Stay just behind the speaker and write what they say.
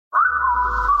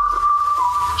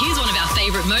Here's one of our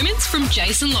favourite moments from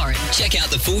Jason Lauren. Check out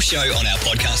the full show on our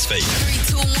podcast feed.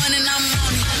 3, 2, 1, and I'm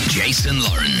on it. Jason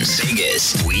Lauren's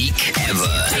biggest week ever.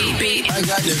 I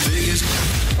got the biggest.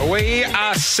 We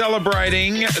are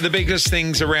celebrating the biggest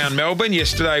things around Melbourne.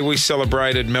 Yesterday we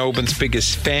celebrated Melbourne's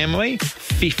biggest family,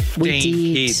 15 We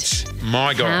did. kids.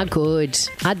 My God. How good.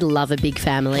 I'd love a big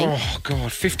family. Oh,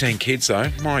 God, 15 kids,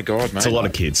 though. My God, mate. It's a lot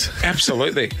of kids.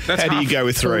 Absolutely. That's How do you go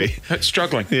with 3? It's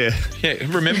struggling. Yeah. Yeah,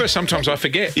 remember, sometimes I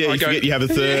forget. Yeah, I you forget you have a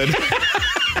third.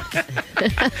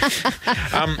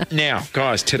 Now,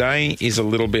 guys, today is a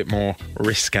little bit more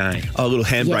risque. Oh, a little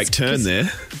handbrake Yes, turn because-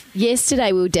 there.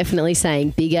 Yesterday we were definitely saying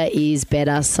bigger is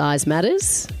better, size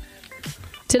matters.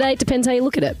 Today it depends how you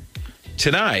look at it.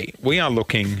 Today, we are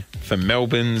looking for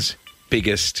Melbourne's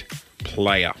biggest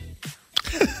player.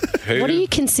 Who, What are you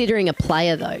considering a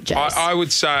player though, Jace? I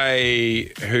would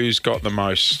say who's got the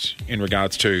most in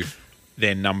regards to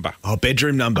their number, Oh,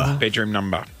 bedroom number. bedroom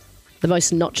number. The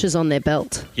most notches on their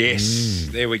belt. Yes,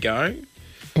 there we go.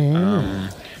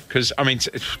 Because, I mean,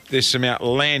 there's some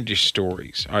outlandish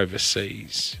stories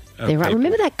overseas. of They're right. people.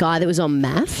 Remember that guy that was on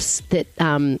MAFS? That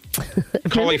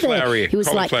Cauliflower ear. He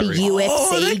was like the Cauliflower ear.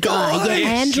 UFC that guy. guy. Yeah,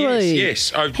 Yes, Andrew.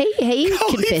 yes. He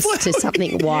confessed to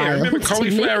something Yeah, wild. remember didn't he?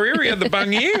 cauliflower ear? He had the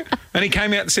bung ear, and he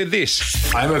came out and said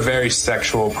this. I'm a very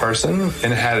sexual person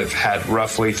and have had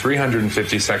roughly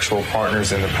 350 sexual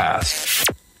partners in the past.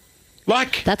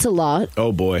 Like, That's a lot.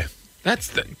 Oh, boy. I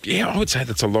would say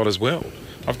that's a lot as well.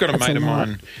 I've got a That's mate a of lot.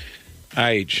 mine,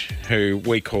 Age, who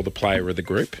we call the player of the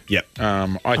group. Yep.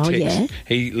 I Oh, text. yeah?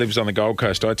 He lives on the Gold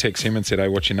Coast. I text him and said, "Hey,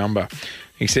 what's your number?"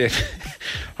 He said,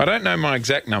 "I don't know my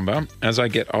exact number. As I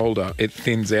get older, it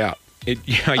thins out.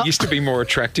 I used to be more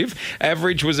attractive.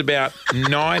 Average was about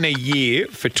 9 a year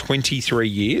for 23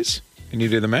 years. Can you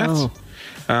do the maths?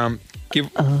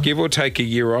 Give or take a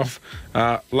year off.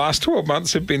 Last 12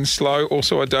 months have been slow.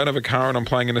 Also, I don't have a car and I'm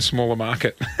playing in a smaller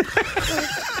market."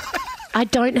 I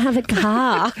don't have a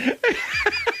car.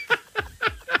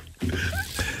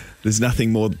 There's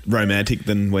nothing more romantic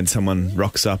than when someone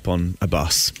rocks up on a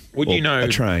bus Would or you know? a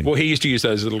train. Well, he used to use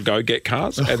those little go-get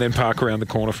cars and then park around the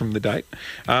corner from the date.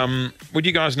 Would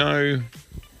you guys know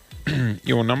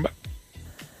your number?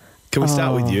 Can we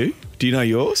start with you? Do you know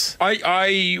yours?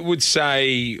 I would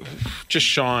say just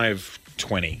shy of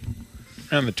 20.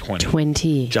 Around the 20.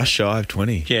 20. Just shy of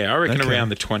 20. Yeah, I reckon Okay. around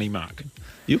the 20 mark.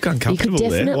 You look You could uncomfortable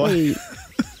there. definitely. Why?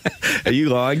 Are you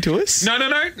lying to us? No.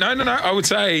 I would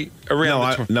say around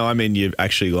the 20. I mean you're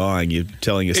actually lying. You're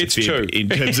telling us It's a fib true. in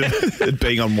terms of it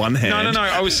being on one hand. No.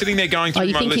 I was sitting there going Oh, through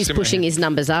you my think list. he's in my pushing head. his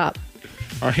numbers up?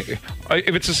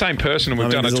 If it's the same person and we've I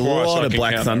mean, done it there's twice, a lot I of can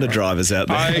Black count Thunder that, right? drivers out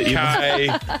there. Okay,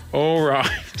 all right.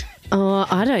 Oh,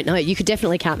 I don't know. You could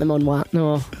definitely count them on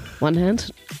one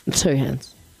hand, 2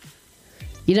 hands.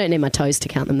 You don't need my toes to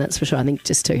count them, that's for sure. I think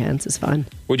just 2 hands is fine.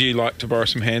 Would you like to borrow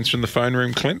some hands from the phone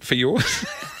room, Clint, for yours?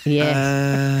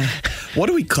 Yeah. What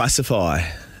do we classify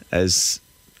as?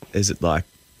 Is it like?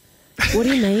 What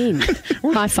do you mean?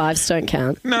 High fives don't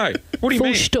count. No. What do you Full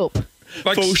mean? stop.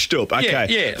 Like, Full stop. Okay.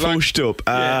 Yeah. Full Like, stop.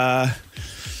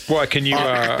 why can you?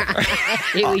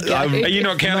 Here we go. Are you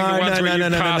not counting the ones where you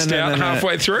passed out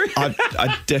halfway through?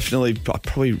 I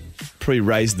probably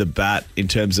raised the bat in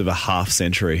terms of a half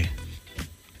century.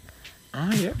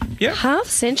 Oh yeah. Yeah. Half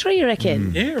century, you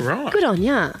reckon? Yeah. Right. Good on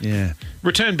ya. Yeah.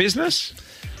 Return business.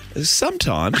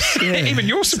 Sometimes. Yeah. Even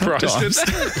you're surprised at Sometimes.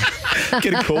 that.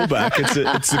 Get a call back.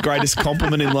 It's the greatest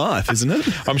compliment in life, isn't it?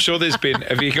 I'm sure there's been.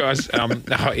 Have you guys?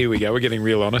 Here we go. We're getting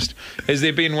real honest. Has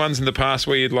there been ones in the past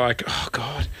where you'd like, oh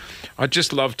God, I'd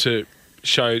just love to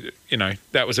show.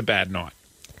 That was a bad night.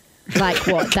 Like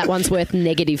what? That one's worth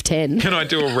 -10. Can I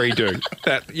do a redo?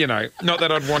 That not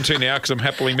that I'd want to now because I'm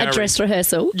happily A married. dress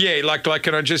rehearsal. Yeah, like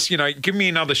can I just give me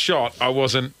another shot? I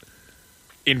wasn't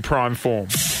in prime form.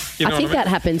 You know I think what I mean? that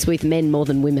happens with men more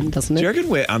than women, doesn't Do you it? reckon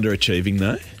we're underachieving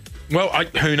though? Well,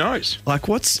 who knows? Like,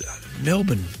 what's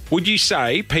Melbourne? Would you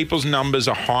say people's numbers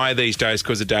are high these days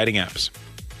because of dating apps?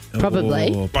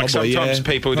 Probably. Oh, Like sometimes yeah.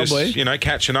 people Probably. just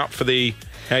catching up for the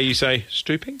how you say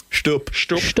stooping. Stoop.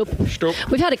 Stop.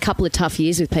 We've had a couple of tough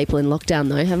years with people in lockdown,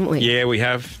 though, haven't we? Yeah, we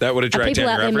have. That would have Are dragged people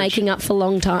down out your there average. making up for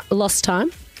lost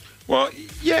time? Well,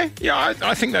 yeah,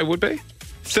 I think they would be.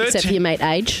 Except for your mate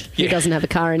Age, who Yeah. doesn't have a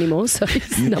car anymore. So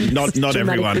his numbers Not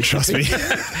everyone, dramatically trust me.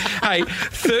 Hey,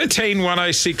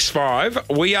 131065.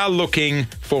 We are looking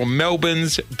for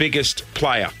Melbourne's biggest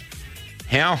player.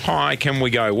 How high can we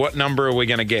go? What number are we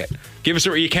going to get? Give us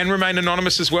you can remain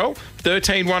anonymous as well.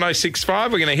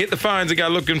 131065. We're going to hit the phones and go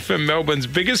looking for Melbourne's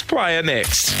biggest player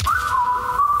next.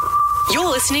 You're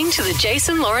listening to the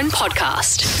Jason Lauren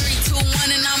podcast. 3, 2,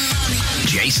 1, and I'm on it.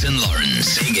 Jason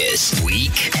Lawrence, biggest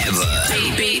week ever.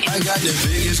 Baby, I got the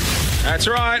biggest. That's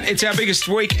right. It's our biggest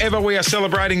week ever. We are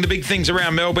celebrating the big things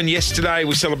around Melbourne. Yesterday,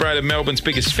 we celebrated Melbourne's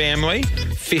biggest family,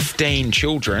 15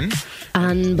 children.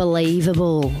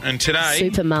 Unbelievable. And today,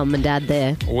 Super mum and dad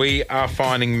there. we are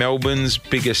finding Melbourne's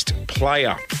biggest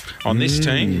player. On this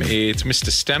team, it's Mr.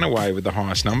 Stanaway with the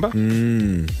highest number.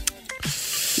 No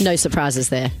surprises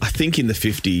there. I think in the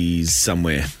 50s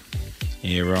somewhere.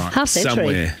 Yeah, right. Half century.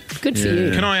 Somewhere. Good for you.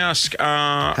 Can I ask,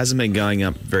 Hasn't been going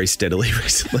up very steadily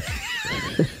recently.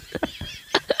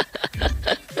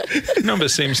 number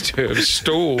seems to have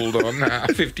stalled on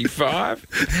 55.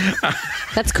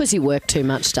 That's because you work too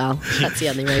much, Dal. That's the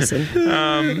only reason.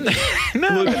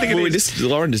 No, I think it is.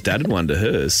 Lauren just added one to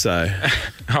hers, so.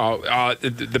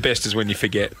 The best is when you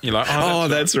forget. You're like, Oh,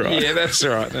 that's right. Yeah, that's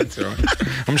right. That's right.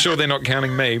 I'm sure they're not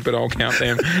counting me, but I'll count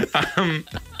them.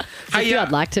 Hey,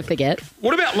 I'd like to forget.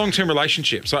 what about long-term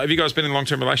relationships? Like, have you guys been in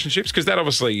long-term relationships? Because that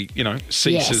obviously,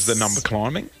 ceases Yes. the number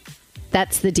climbing.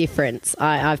 That's the difference.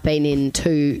 I've been in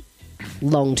 2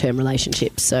 long-term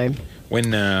relationships, so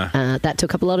When that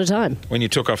took up a lot of time. when you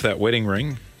took off that wedding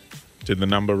ring, did the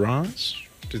number rise?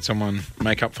 Did someone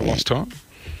make up for lost time?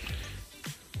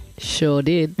 Sure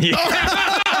did. Yeah,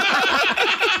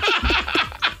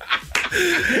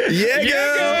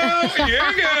 girl.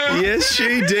 Yeah, girl. Yes,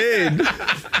 she did.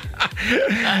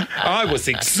 I was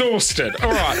exhausted.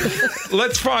 All right,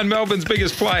 let's find Melbourne's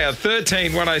biggest player.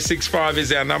 131065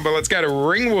 is our number. Let's go to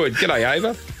Ringwood. G'day,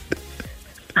 Ava.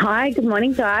 Hi, good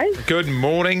morning, guys. Good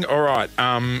morning. All right,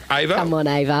 Ava. Come on,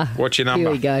 Ava. What's your number?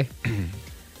 Here we go.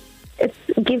 It's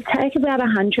give take about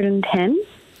 110.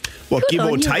 What, give on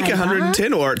or you, take Ava.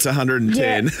 110 or it's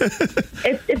 110?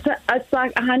 It's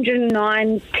like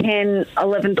 109, 10,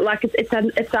 11. Like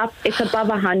it's above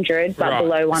 100, but Right.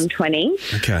 below 120.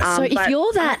 Okay. So if but you're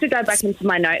I that- have to go back into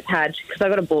my notepad because I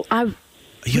got a book. I You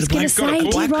was got a going to black say,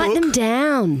 do you book? write them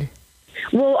down?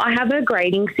 Well, I have a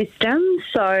grading system,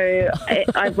 so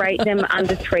I rate them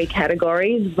under 3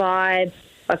 categories: vibe,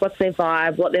 like what's their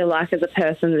vibe, what they're like as a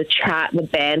person, the chat, the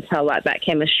banter, like that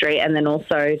chemistry, and then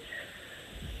also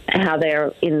how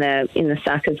they're in the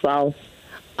sack as well.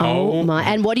 Oh, my.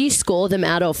 And what do you score them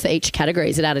out of for each category?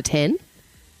 Is it out of 10?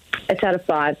 It's out of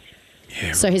 5.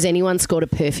 So has anyone scored a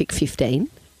perfect 15?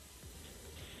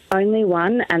 Only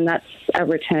one, and that's a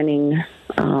returning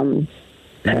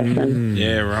person.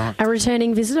 Yeah, right. A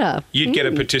returning visitor. You'd get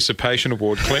a participation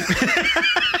award, Clint.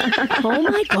 Oh,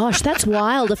 my gosh. That's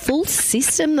wild. A full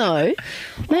system, though.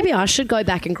 Maybe I should go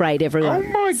back and grade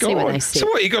everyone. Oh, my See where they God. sit. So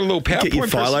what, you got a little Get your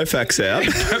PowerPoint, Filofax out.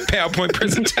 PowerPoint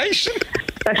presentation?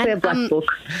 It's actually a black book.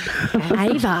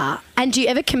 Ava. And do you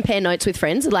ever compare notes with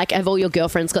friends? Like, have all your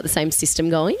girlfriends got the same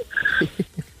system going?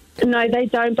 No, they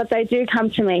don't, but they do come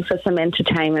to me for some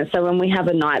entertainment. So when we have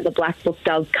a night, the black book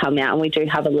does come out and we do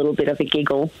have a little bit of a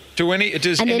giggle. And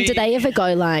then do they ever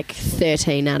go like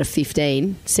 13 out of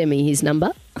 15? Send me his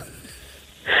number.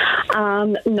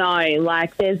 No,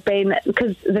 like there's been,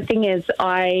 because the thing is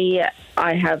I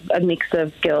have a mix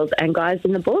of girls and guys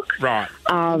in the book. Right.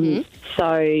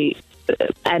 So,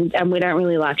 and we don't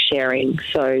really like sharing.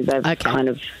 So they've kind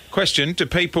of... Question, do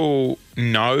people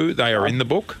know they are in the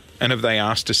book? And have they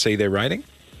asked to see their rating?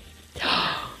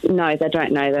 No, they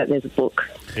don't know that there's a book.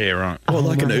 Yeah, right. Or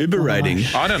like an Uber rating.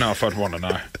 I don't know if I'd want to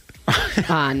know.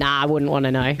 Nah, I wouldn't want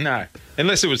to know. No.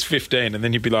 Unless it was 15 and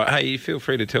then you'd be like, hey, you feel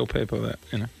free to tell people that,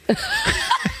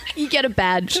 You get a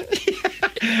badge.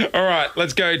 All right,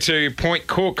 let's go to Point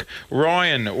Cook.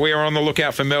 Ryan, we are on the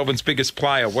lookout for Melbourne's biggest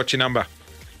player. What's your number?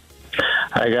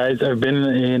 Hi guys, I've been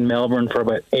in Melbourne for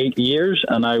about 8 years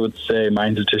and I would say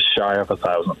mine's just shy of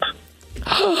 1,000.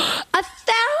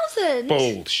 1,000?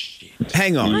 Bullshit.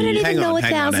 Hang on. I don't even know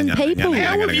 1,000 people.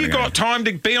 How have you got time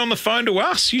to be on the phone to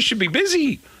us? You should be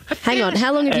busy. Hang on,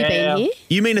 how long have you been here?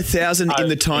 You mean 1,000 in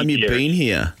the time you've been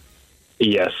here?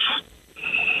 Yes.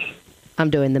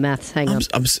 I'm doing the maths. Hang on.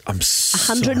 I'm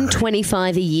sorry.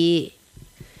 125 a year.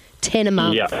 10 a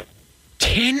month. Yeah.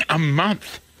 10 a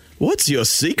month? What's your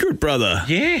secret, brother?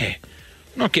 Yeah.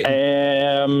 Not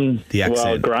getting... The accent.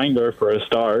 Well, Grindr for a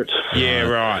start. Yeah,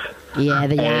 right. Yeah,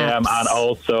 the apps. And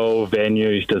also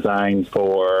venues designed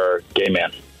for gay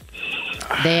men.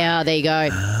 There you go.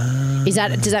 Does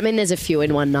that mean there's a few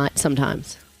in one night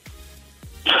sometimes?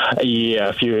 Yeah,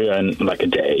 a few in like a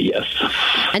day, yes.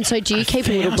 And so do you keep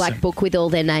a little black book with all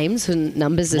their names and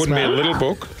numbers as Wouldn't well? be a little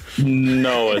book.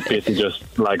 No, it's basically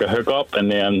just like a hookup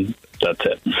and then that's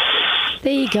it.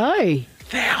 There you go.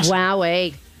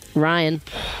 Wowee. Ryan,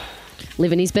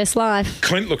 living his best life.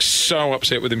 Clint looks so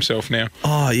upset with himself now.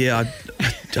 Oh, yeah.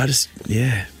 I just,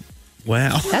 yeah.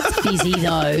 Wow. That's busy,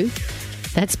 though.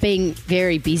 That's being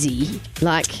very busy.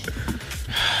 Like,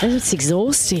 It's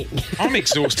exhausting. I'm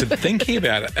exhausted thinking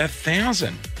about it.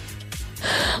 1,000.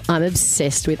 I'm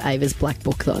obsessed with Ava's Black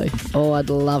Book, though. Oh, I'd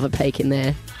love a peek in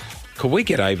there. Could we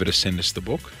get Ava to send us the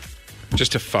book?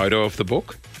 Just a photo of the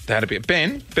book? That'd be...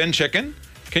 Ben checking.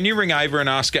 Can you ring Ava and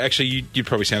ask her? Actually, you'd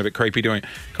probably sound a bit creepy doing it.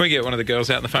 Can we get one of the girls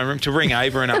out in the phone room to ring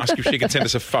Ava and ask if she can send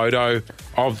us a photo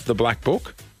of the Black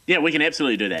Book? Yeah, we can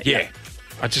absolutely do that. Yeah.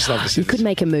 I'd just love to see You could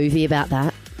make a movie about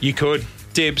that. You could.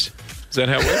 Dibs. Is that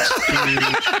how it works?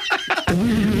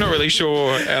 I'm not really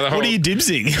sure how the whole... What are you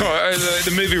dibsing?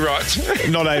 The movie rights.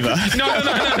 Not Ava. No.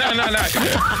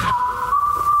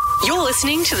 You're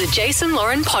listening to the Jason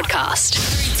Lauren podcast.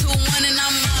 3, 2, 1, and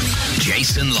I'm on it.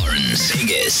 Jason Lauren's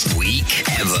biggest week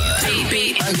ever.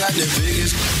 Baby, I got the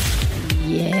biggest.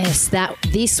 Yes,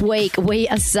 this week we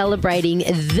are celebrating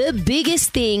the biggest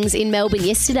things in Melbourne.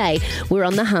 Yesterday, we're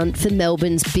on the hunt for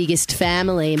Melbourne's biggest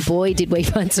family, and boy, did we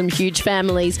find some huge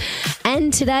families.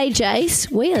 And today,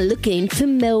 Jace, we are looking for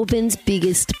Melbourne's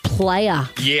biggest player.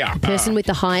 Yeah. The person with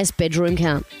the highest bedroom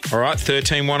count. All right,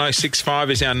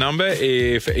 131065 is our number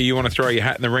if you want to throw your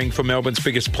hat in the ring for Melbourne's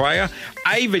biggest player.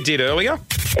 Ava did earlier.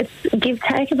 It's give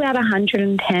take about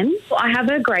 110. I have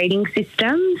a grading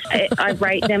system. I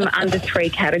rate them under 3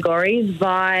 categories: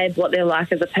 vibe, what they're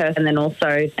like as a person, and then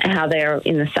also how they're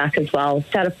in the sack as well.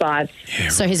 It's out of 5.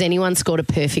 So has anyone scored a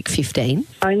perfect 15?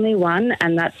 Only one,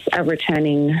 and that's a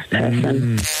returning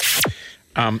person.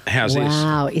 How's this?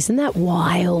 Wow, isn't that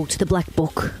wild? The Black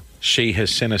Book. She has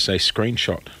sent us a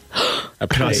screenshot,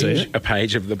 Can I see it? a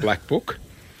page of the Black Book.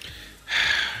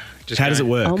 How does it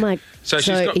work? Oh my! So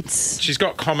she's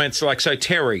got comments like, so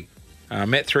Terry,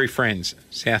 met through friends,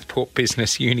 Southport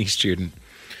Business Uni student.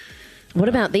 What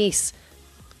about this?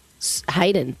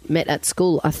 Hayden, met at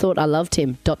school. I thought I loved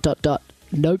him. ...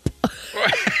 Nope.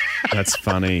 That's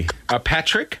funny.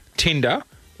 Patrick, Tinder,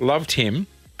 loved him,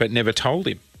 but never told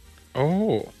him.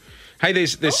 Oh. Hey,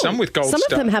 there's some with gold stars.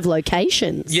 Some of them have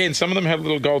locations. Yeah, and some of them have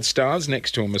little gold stars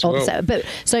next to them as well.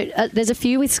 So there's a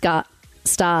few with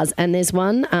stars, and there's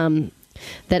one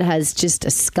that has just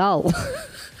a skull.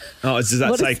 Oh, does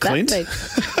that say Clint?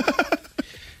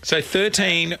 So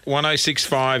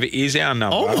 131065 is our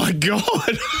number. Oh, my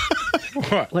God.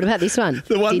 What about this one?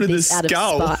 The one Did with the this out of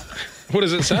skull. spite. What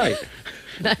does it say?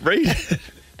 Read it.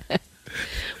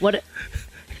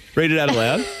 Read it out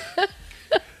aloud.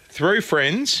 Through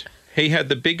friends, he had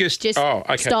the biggest... Just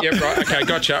okay. stop. Yeah, right. Okay,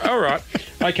 gotcha. All right.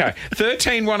 Okay.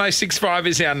 131065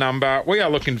 is our number. We are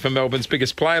looking for Melbourne's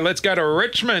biggest player. Let's go to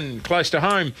Richmond, close to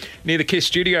home, near the KISS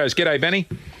Studios. G'day, Benny.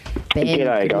 Ben,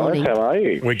 G'day, good guys. morning. How are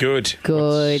you? We're good.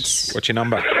 Good. What's your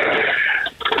number?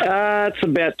 It's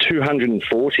about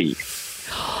 240.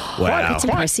 Wow. That's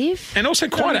impressive. And also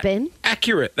Go on, quite Ben.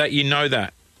 accurate that you know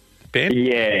that. Ben?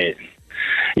 Yeah.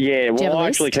 Yeah, Do you have well, a I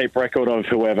list? actually keep record of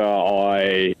whoever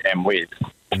I am with.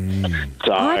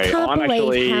 So I can't I'm believe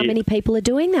actually... how many people are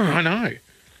doing that. I know.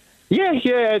 Yeah,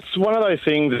 it's one of those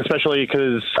things, especially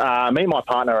because me and my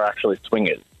partner are actually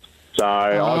swingers. So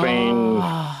I've been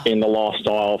in the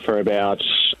lifestyle for about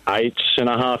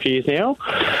 8.5 years now.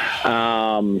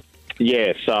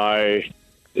 So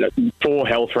for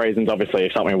health reasons, obviously,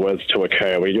 if something was to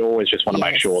occur, we always just want to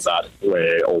make sure that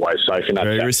we're always safe in that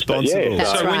Very sense. responsible. But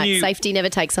That's So when right. you- Safety never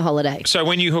takes a holiday. So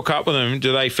when you hook up with them,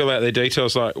 do they fill out their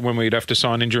details like when we'd have to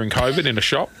sign in during COVID in a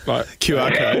shop? Like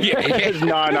QR code. Yeah.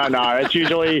 No. It's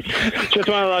usually just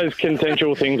one of those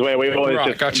consensual things where we always Right,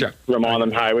 just gotcha. remind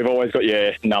them, hey, we've always got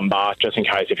your number just in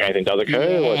case if anything does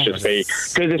occur. Let's just be,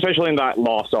 because especially in that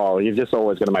lifestyle, you've just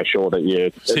always got to make sure that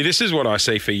you. See, this is what I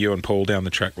see for you and Paul down the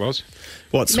track, Loz.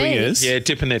 What, swingers? Yeah,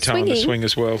 dipping their toe in the Swinging?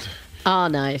 swingers world. Oh,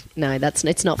 no,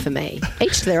 it's not for me.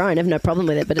 Each to their own. I have no problem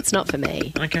with it, but it's not for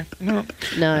me. Okay. No.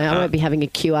 No, I won't be having a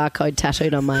QR code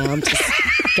tattooed on my arm to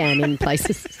scan in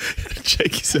places.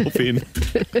 Check yourself in.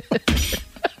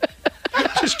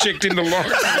 Just checked in the lock.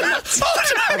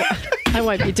 I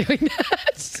won't be doing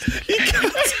that.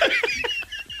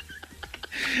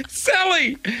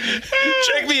 Sally!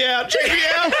 Check me out. Check me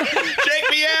out. Check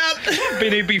me out.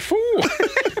 Been here before.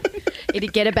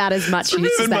 It'd get about as much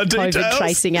use as Removing my that COVID details.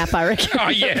 tracing app, I reckon. Oh,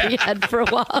 yeah. We had for a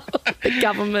while. The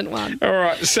government one. All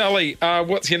right, Sally,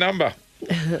 what's your number?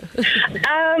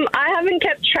 I haven't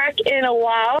kept track in a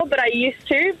while, but I used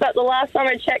to. But the last time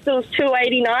I checked, it was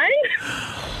 289.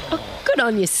 Good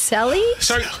on you, Sally.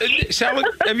 So, Sally,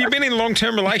 have you been in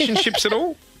long-term relationships at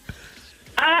all?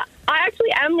 I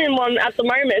actually am in one at the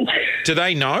moment. Do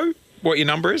they know? what your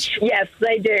number is? Yes,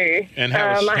 they do. And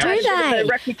how is- I how had is- Do they? a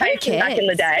reputation Who back in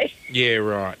the day. Yeah,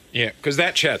 right. Yeah, because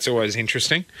that chat's always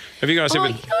interesting. Have you guys Oh,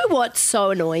 ever... you know what's so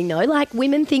annoying though? Like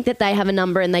women think that they have a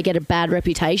number and they get a bad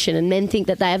reputation, and men think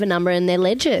that they have a number and they're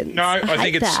legends. No, I think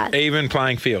hate it's that. even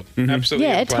playing field. Absolutely.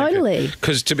 Yeah, totally.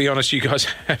 Because to be honest, you guys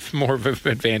have more of an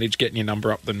advantage getting your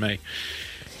number up than me.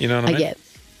 You know what I mean?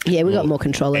 Yeah, we got more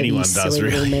control over you anyone does, silly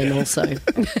little really. men also.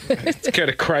 Let's go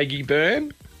to Craigie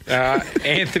Byrne.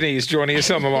 Anthony is joining us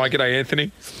on the line. G'day,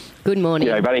 Anthony. Good morning.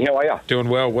 G'day, buddy. How are you? Doing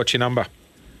well. What's your number?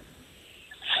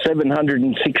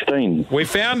 716. We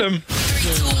found him.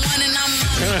 3, 2, 1, and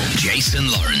I'm on it. Jason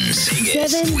Lauren's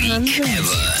biggest week 700.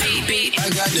 ever. Beep, I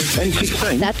got the And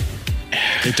 16. That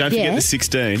Don't forget Yeah. the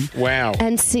 16. Wow.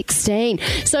 and 16.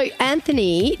 So,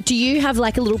 Anthony, do you have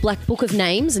like a little black book of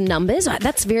names and numbers?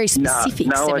 That's very specific.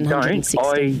 No, I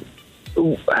 716.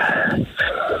 don't.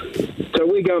 So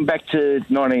we're going back to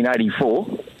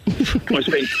 1984. I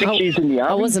spent 6 years in the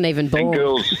army. I wasn't even born. And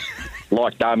girls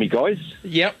liked army guys.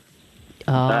 Yep.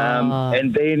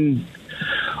 And then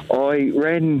I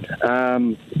ran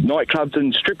nightclubs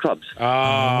and strip clubs.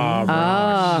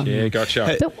 Right. Yeah,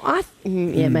 gotcha. But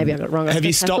maybe I got it wrong. I Have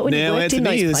you thought stopped when now, worked in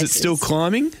Anthony? those Is it places- still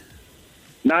climbing?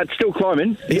 No, it's still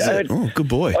climbing. Is it? Oh, good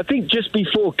boy. I think just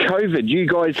before COVID, you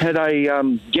guys had a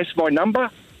guess my number.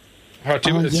 Oh,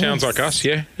 Tim, it sounds yes. like us,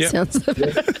 yeah. Yeah. Sounds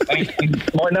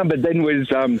My number then was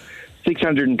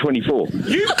 624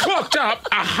 You clocked up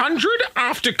 100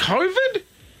 after COVID?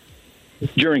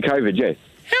 during COVID. Yeah.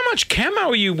 How much camo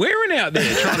are you wearing out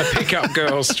there trying to pick up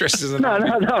girls dressed as an No,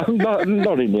 I'm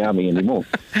not in the army anymore.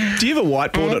 Do you have a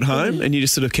whiteboard at home and you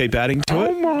just sort of keep adding to Oh,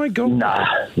 it? my God. No,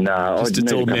 Just I it's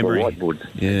need all a couple of memory. whiteboards.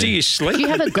 Yeah. Do you sleep? Do you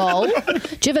have a goal? Do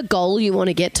you have a goal you want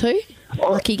to get to?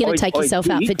 Like, are you going to take yourself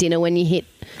out did. for dinner when you hit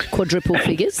quadruple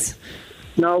figures?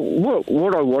 No,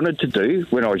 what I wanted to do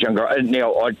when I was younger, and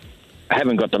now I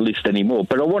haven't got the list anymore,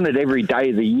 but I wanted every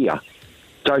day of the year.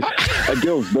 So a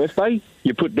girl's birthday,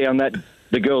 you put down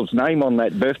the girl's name on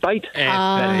that birth date.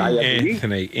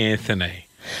 Anthony.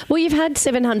 Well, you've had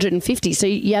 750, so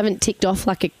you haven't ticked off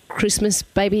like a Christmas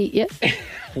baby yet?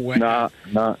 Wow.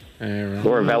 No. Yeah, right.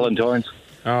 Or a Valentine's.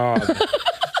 Oh,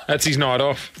 that's his night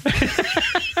off.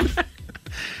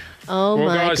 Oh, Well,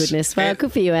 my guys, goodness. Well,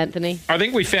 good for you, Anthony. I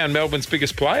think we found Melbourne's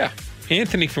biggest player,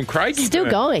 Anthony from Craigie. Still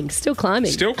going, still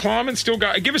climbing. Still climbing, still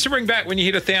going. Give us a ring back when you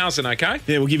hit 1,000, okay?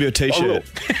 Yeah, we'll give you a T-shirt.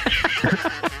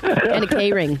 And a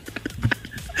key ring.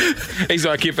 He's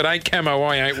like, if it ain't camo,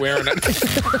 I ain't wearing it.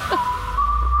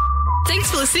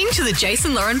 Thanks for listening to the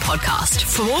Jason Lauren podcast.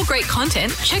 For more great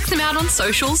content, check them out on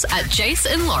socials at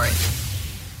Jason Lauren.